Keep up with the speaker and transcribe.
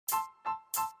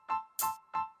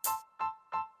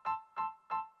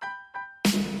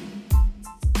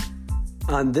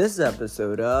On this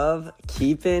episode of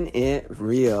Keeping It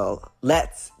Real,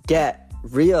 let's get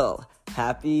real.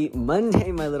 Happy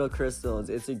Monday, my little crystals.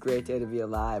 It's a great day to be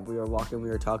alive. We are walking, we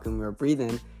are talking, we are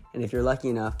breathing. And if you're lucky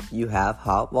enough, you have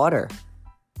hot water.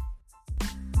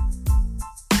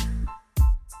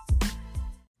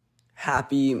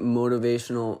 Happy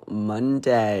Motivational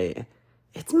Monday.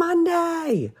 It's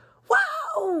Monday.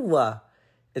 Wow.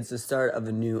 It's the start of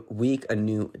a new week, a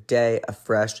new day, a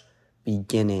fresh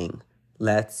beginning.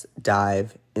 Let's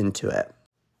dive into it.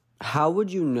 How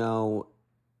would you know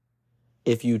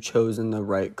if you've chosen the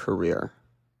right career?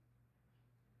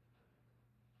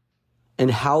 And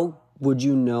how would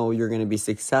you know you're going to be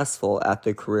successful at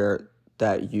the career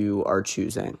that you are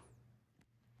choosing?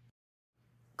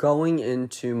 Going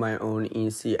into my own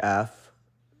ECF,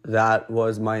 that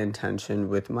was my intention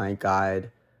with my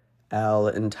guide, Elle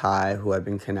and Ty, who I've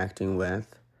been connecting with.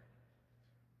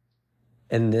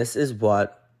 And this is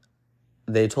what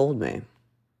they told me.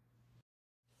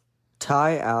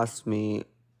 Ty asked me,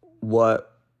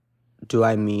 what do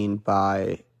I mean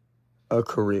by a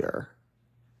career?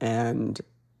 And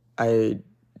I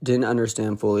didn't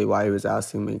understand fully why he was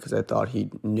asking me because I thought he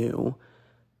knew.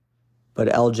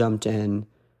 But Elle jumped in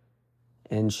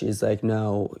and she's like,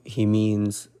 no, he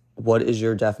means, what is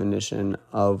your definition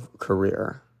of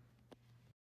career?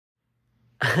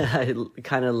 I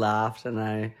kind of laughed and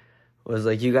I was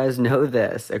like, you guys know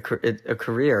this, a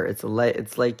career,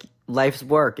 it's like life's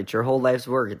work. It's your whole life's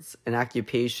work. It's an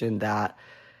occupation that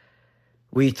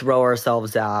we throw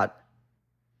ourselves at,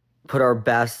 put our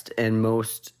best and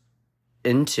most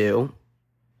into.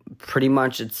 Pretty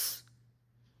much it's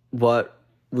what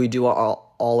we do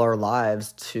all our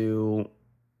lives to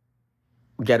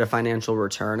get a financial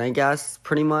return, I guess,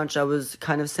 pretty much, I was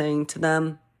kind of saying to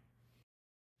them.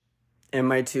 And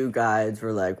my two guides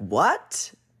were like,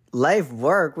 what? Life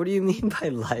work? What do you mean by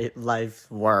life's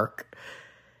work?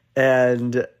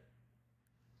 And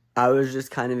I was just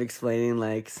kind of explaining,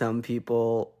 like, some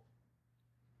people,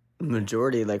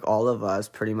 majority, like all of us,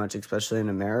 pretty much, especially in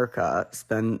America,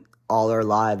 spend all our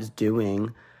lives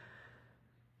doing,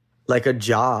 like, a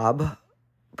job,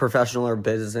 professional or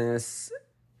business.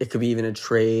 It could be even a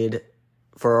trade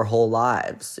for our whole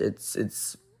lives.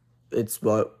 It's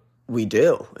what we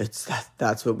do.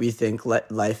 That's what we think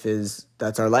life is.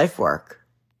 That's our life work.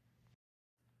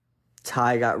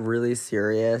 Ty got really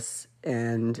serious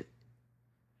and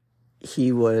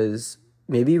he was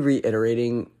maybe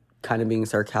reiterating, kind of being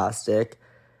sarcastic,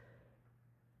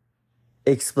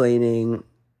 explaining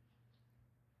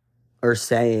or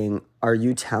saying, are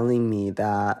you telling me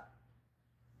that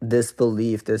this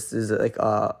belief, this is like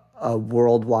a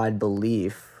worldwide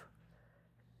belief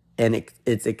and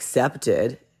it's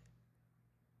accepted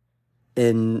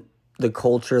in the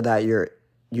culture that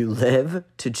you live,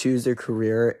 to choose a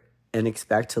career and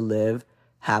expect to live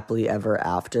happily ever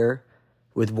after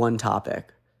with one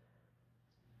topic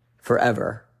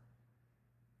forever?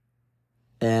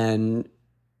 And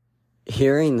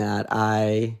hearing that,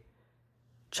 I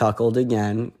chuckled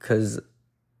again because,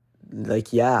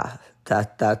 like, yeah,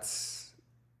 that's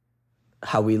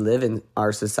how we live in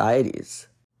our societies.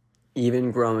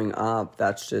 Even growing up,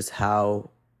 that's just how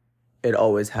it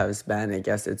always has been. I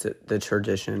guess it's the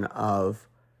tradition of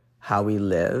how we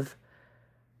live.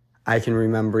 I can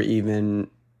remember even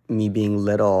me being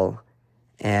little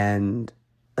and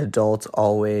adults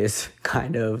always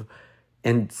kind of,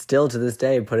 and still to this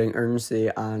day, putting urgency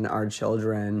on our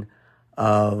children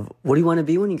of, what do you want to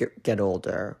be when you get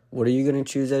older? What are you going to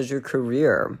choose as your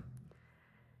career?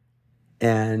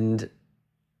 And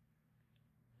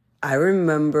I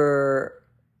remember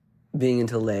being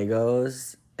into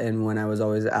Legos, and when I was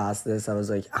always asked this, I was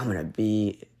like, I'm going to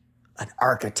be an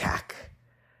architect.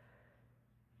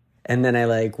 And then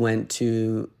I went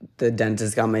to the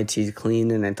dentist, got my teeth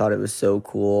cleaned, and I thought it was so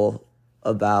cool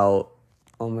about,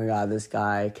 oh my God, this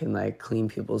guy can clean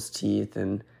people's teeth.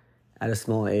 And at a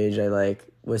small age, I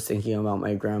was thinking about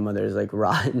my grandmother's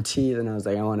rotten teeth, and I was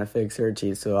like, I want to fix her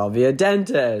teeth, so I'll be a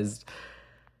dentist.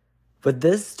 But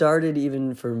this started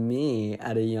even for me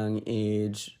at a young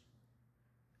age,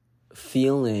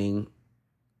 feeling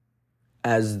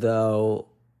as though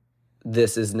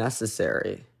this is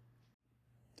necessary.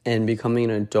 And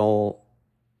becoming an adult,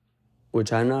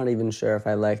 which I'm not even sure if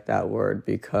I like that word,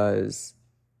 because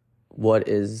what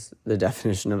is the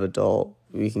definition of adult?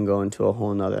 We can go into a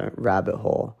whole nother rabbit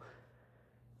hole.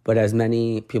 But as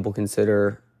many people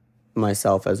consider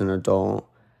myself as an adult,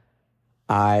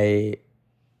 I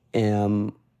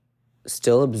am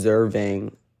still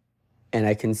observing, and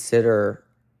I consider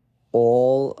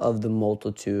all of the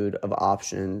multitude of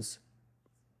options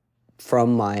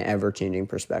from my ever-changing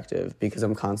perspective, because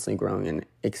I'm constantly growing and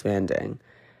expanding,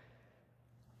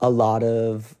 a lot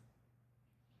of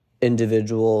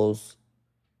individuals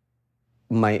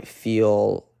might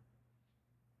feel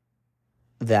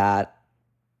that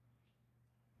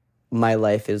my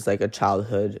life is like a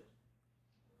childhood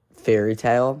fairy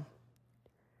tale,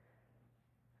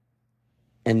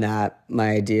 and that my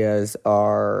ideas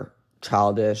are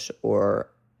childish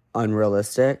or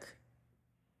unrealistic.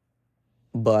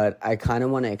 But I kind of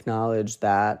want to acknowledge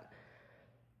that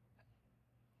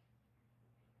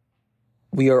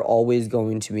we are always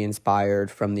going to be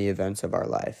inspired from the events of our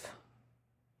life.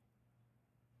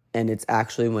 And it's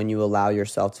actually when you allow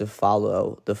yourself to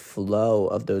follow the flow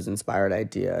of those inspired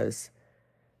ideas,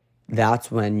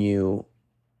 that's when you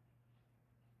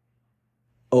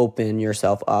open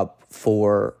yourself up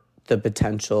for the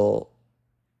potential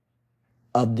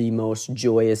of the most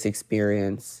joyous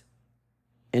experience,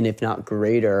 and if not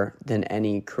greater than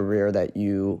any career that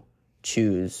you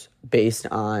choose, based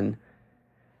on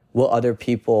what other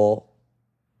people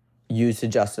use to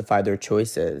justify their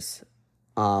choices,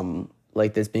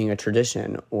 like this being a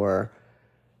tradition, or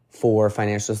for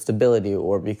financial stability,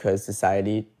 or because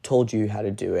society told you how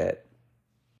to do it.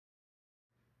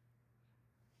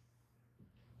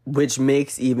 Which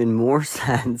makes even more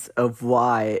sense of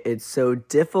why it's so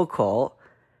difficult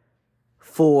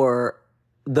for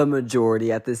the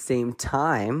majority at the same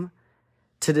time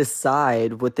to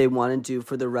decide what they want to do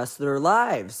for the rest of their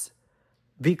lives.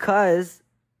 Because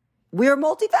we are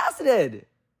multifaceted.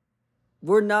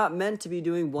 We're not meant to be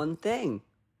doing one thing.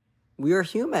 We are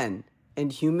human,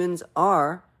 and humans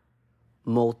are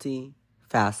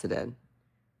multifaceted.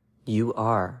 You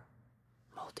are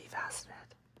multifaceted.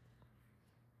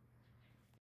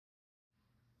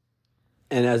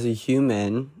 And as a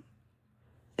human,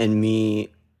 and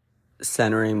me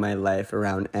centering my life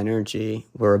around energy,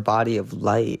 we're a body of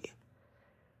light.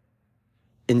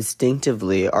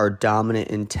 Instinctively, our dominant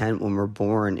intent when we're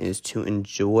born is to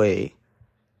enjoy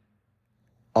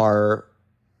our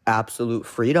absolute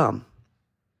freedom.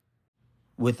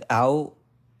 Without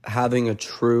having a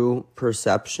true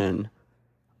perception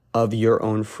of your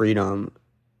own freedom,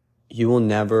 you will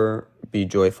never be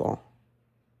joyful.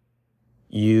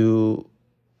 You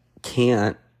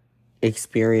can't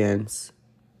experience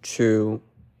true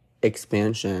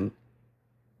expansion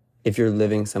if you're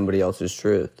living somebody else's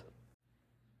truth.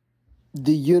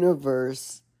 The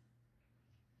universe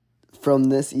from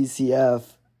this ECF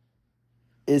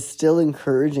is still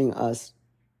encouraging us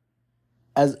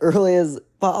as early as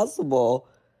possible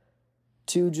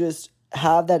to just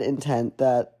have that intent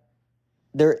that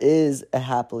there is a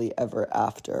happily ever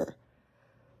after.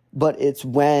 But it's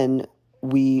when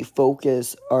we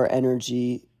focus our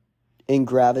energy and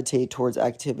gravitate towards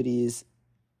activities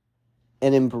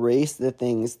and embrace the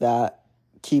things that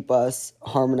keep us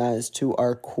harmonized to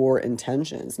our core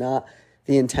intentions, not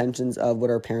the intentions of what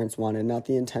our parents wanted, not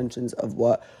the intentions of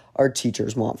what our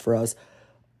teachers want for us,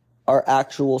 our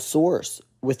actual source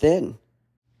within.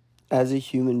 As a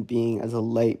human being, as a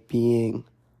light being,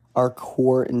 our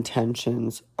core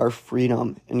intentions are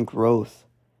freedom and growth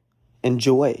and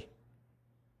joy.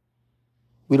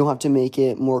 We don't have to make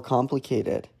it more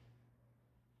complicated.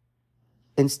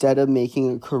 Instead of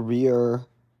making a career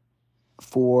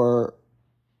for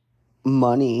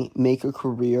money, make a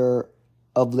career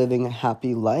of living a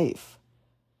happy life.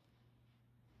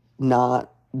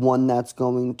 Not one that's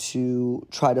going to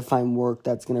try to find work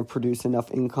that's going to produce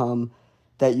enough income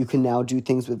that you can now do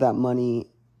things with that money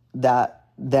that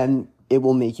then it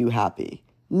will make you happy.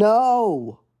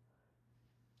 No!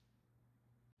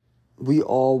 We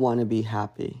all want to be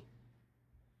happy.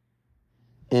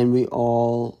 And we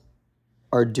all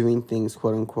are doing things,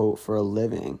 quote unquote, for a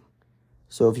living.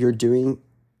 So if you're doing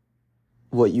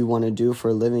what you want to do for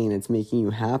a living and it's making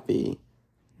you happy,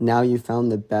 now you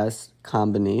found the best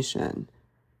combination.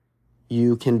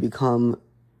 You can become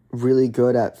really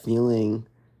good at feeling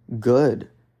good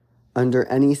under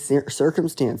any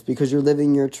circumstance because you're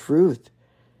living your truth.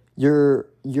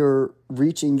 You're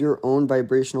reaching your own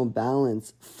vibrational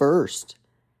balance first,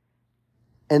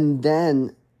 and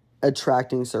then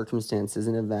attracting circumstances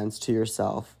and events to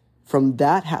yourself from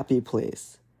that happy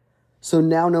place. So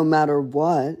now, no matter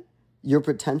what, your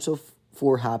potential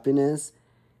for happiness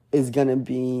is going to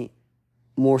be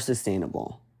more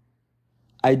sustainable.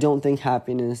 I don't think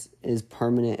happiness is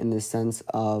permanent in the sense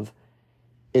of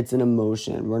it's an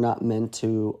emotion. We're not meant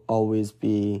to always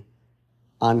be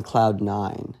on cloud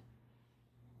nine.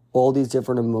 All these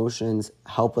different emotions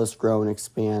help us grow and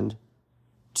expand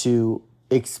to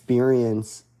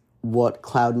experience what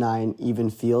cloud nine even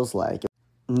feels like.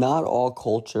 Not all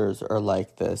cultures are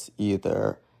like this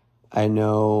either. I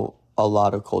know a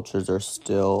lot of cultures are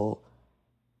still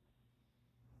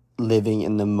living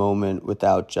in the moment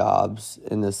without jobs,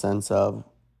 in the sense of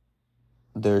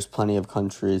there's plenty of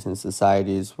countries and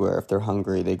societies where if they're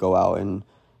hungry, they go out and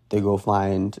they go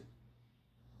find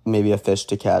maybe a fish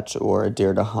to catch or a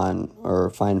deer to hunt or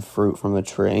find fruit from a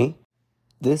tree.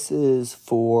 This is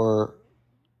for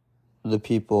the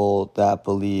people that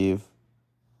believe,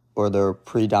 or their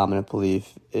predominant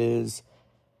belief is,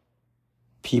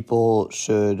 people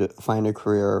should find a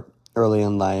career early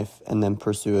in life and then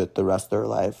pursue it the rest of their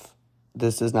life.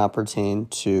 This does not pertain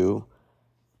to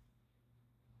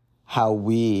how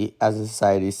we as a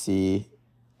society see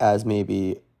as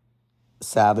maybe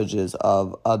savages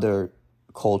of other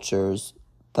cultures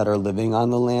that are living on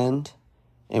the land,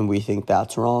 and we think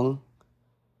that's wrong,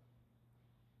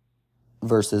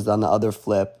 versus on the other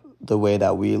flip, the way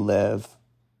that we live,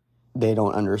 they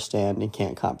don't understand and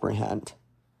can't comprehend.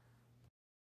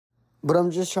 What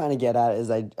I'm just trying to get at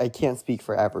is I can't speak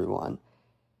for everyone.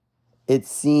 It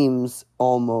seems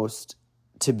almost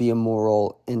to be a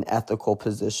moral and ethical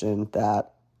position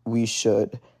that we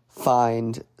should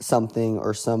find something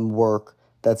or some work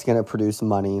that's going to produce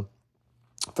money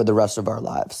for the rest of our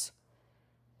lives.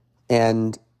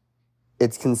 And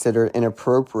it's considered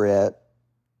inappropriate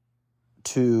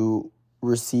to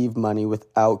receive money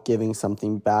without giving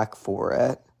something back for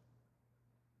it,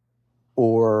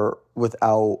 or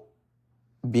without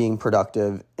being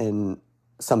productive in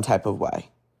some type of way.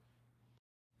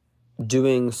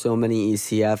 Doing so many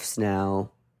ECFs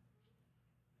now,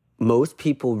 most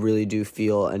people really do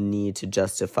feel a need to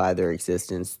justify their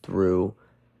existence through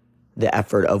the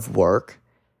effort of work.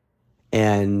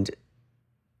 And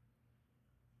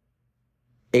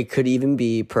it could even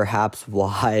be perhaps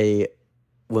why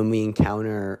when we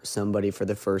encounter somebody for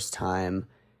the first time,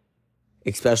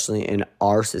 especially in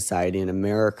our society in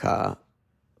America,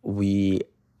 we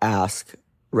ask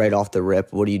right off the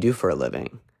rip, what do you do for a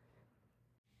living?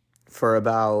 For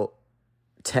about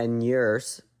 10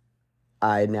 years,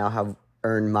 I now have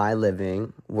earned my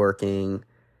living working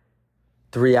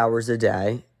 3 hours a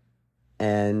day,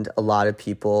 and a lot of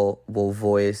people will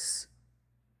voice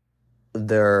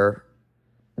their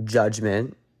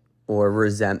judgment or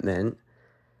resentment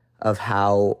of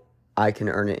how I can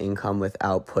earn an income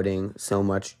without putting so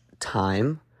much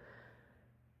time.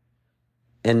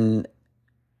 And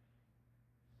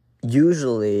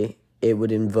usually it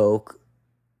would invoke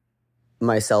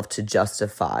myself to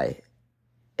justify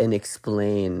and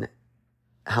explain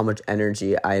how much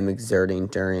energy I am exerting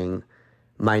during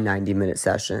my 90-minute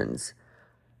sessions,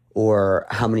 or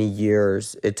how many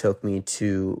years it took me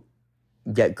to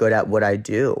get good at what I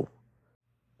do.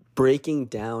 Breaking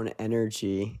down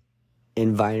energy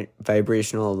in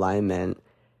vibrational alignment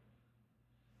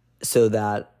so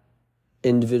that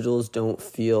individuals don't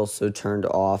feel so turned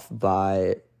off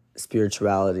by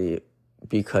spirituality,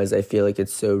 because I feel like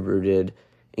it's so rooted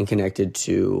and connected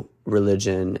to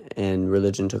religion, and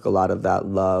religion took a lot of that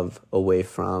love away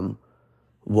from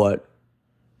what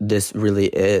this really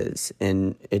is,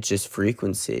 and it's just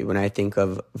frequency. When I think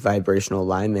of vibrational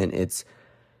alignment,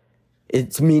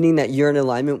 it's meaning that you're in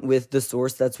alignment with the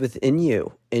source that's within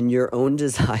you, and your own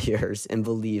desires and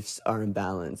beliefs are in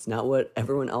balance, not what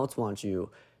everyone else wants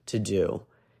you to do.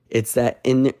 It's that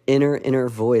inner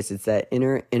voice. It's that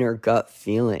inner gut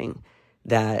feeling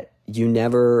that you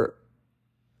never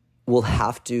will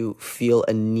have to feel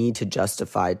a need to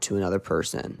justify to another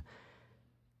person.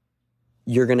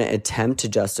 You're going to attempt to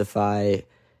justify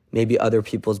maybe other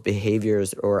people's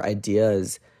behaviors or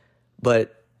ideas,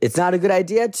 but it's not a good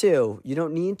idea to. You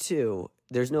don't need to.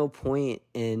 There's no point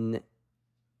in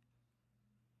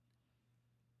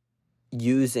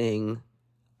using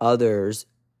others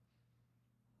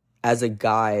as a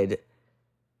guide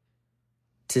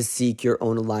to seek your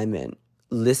own alignment.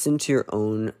 Listen to your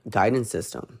own guidance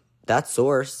system. That's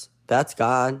source. That's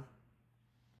God.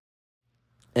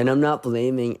 And I'm not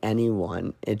blaming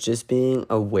anyone. It's just being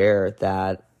aware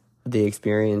that the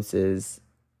experiences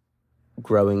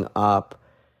growing up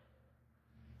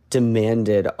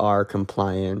demanded our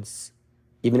compliance,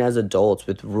 even as adults,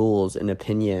 with rules and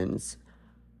opinions.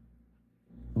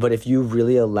 But if you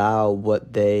really allow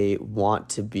what they want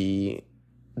to be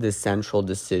the central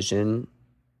decision,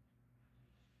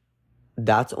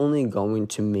 that's only going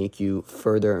to make you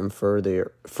further and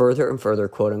further,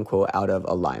 quote unquote, out of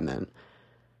alignment.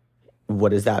 What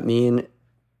does that mean?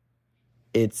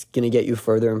 It's going to get you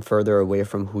further and further away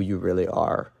from who you really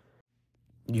are.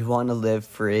 You want to live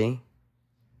free?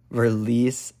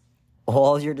 Release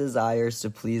all your desires to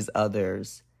please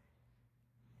others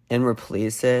and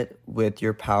replace it with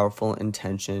your powerful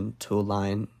intention to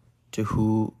align to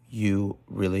who you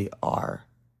really are,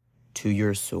 to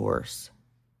your source,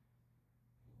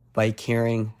 by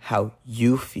caring how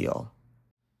you feel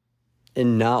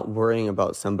and not worrying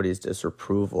about somebody's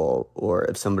disapproval or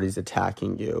if somebody's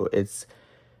attacking you. It's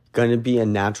going to be a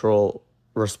natural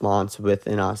response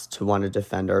within us to want to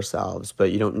defend ourselves,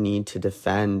 but you don't need to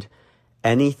defend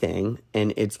anything,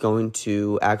 and it's going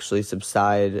to actually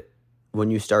subside when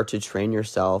you start to train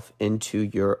yourself into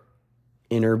your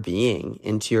inner being,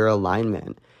 into your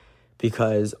alignment,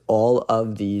 because all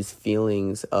of these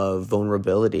feelings of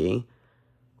vulnerability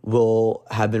will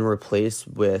have been replaced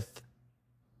with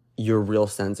your real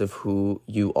sense of who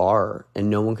you are, and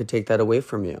no one could take that away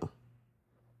from you.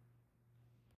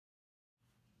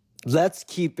 Let's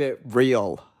keep it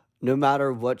real. No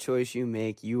matter what choice you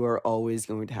make, you are always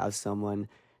going to have someone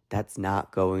that's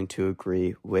not going to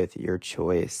agree with your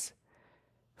choice.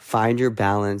 Find your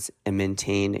balance and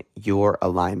maintain your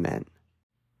alignment.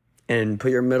 And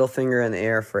put your middle finger in the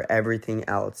air for everything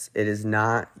else. It is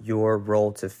not your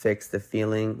role to fix the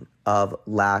feeling of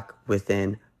lack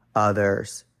within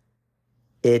others.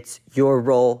 It's your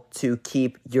role to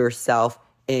keep yourself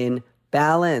in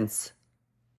balance.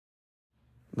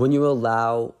 When you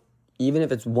allow, even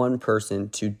if it's one person,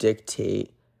 to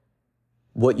dictate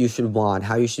what you should want,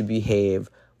 how you should behave,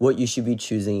 what you should be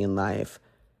choosing in life,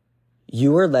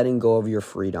 you are letting go of your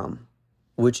freedom,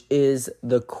 which is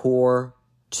the core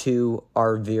to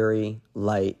our very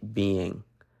light being.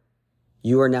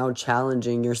 You are now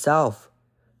challenging yourself.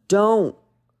 Don't.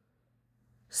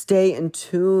 Stay in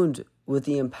tune with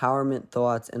the empowerment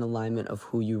thoughts and alignment of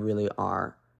who you really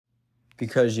are,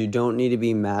 because you don't need to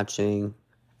be matching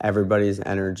everybody's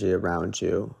energy around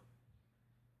you.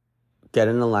 Get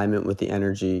in alignment with the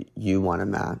energy you want to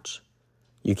match.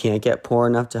 You can't get poor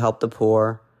enough to help the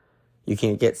poor. You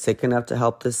can't get sick enough to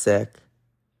help the sick.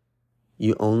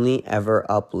 You only ever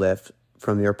uplift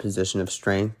from your position of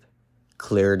strength,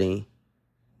 clarity,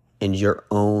 and your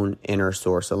own inner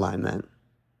source alignment.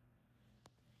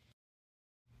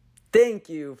 Thank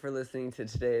you for listening to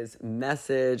today's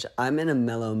message. I'm in a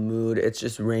mellow mood. It's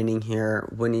just raining here.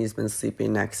 Winnie's been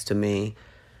sleeping next to me.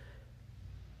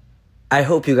 I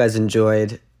hope you guys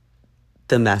enjoyed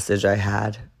the message I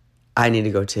had. I need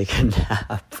to go take a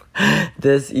nap.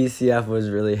 This ECF was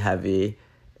really heavy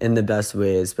in the best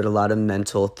ways, but a lot of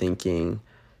mental thinking.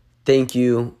 Thank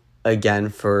you again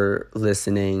for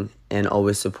listening and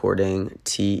always supporting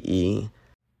TE.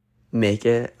 Make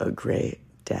it a great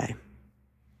day.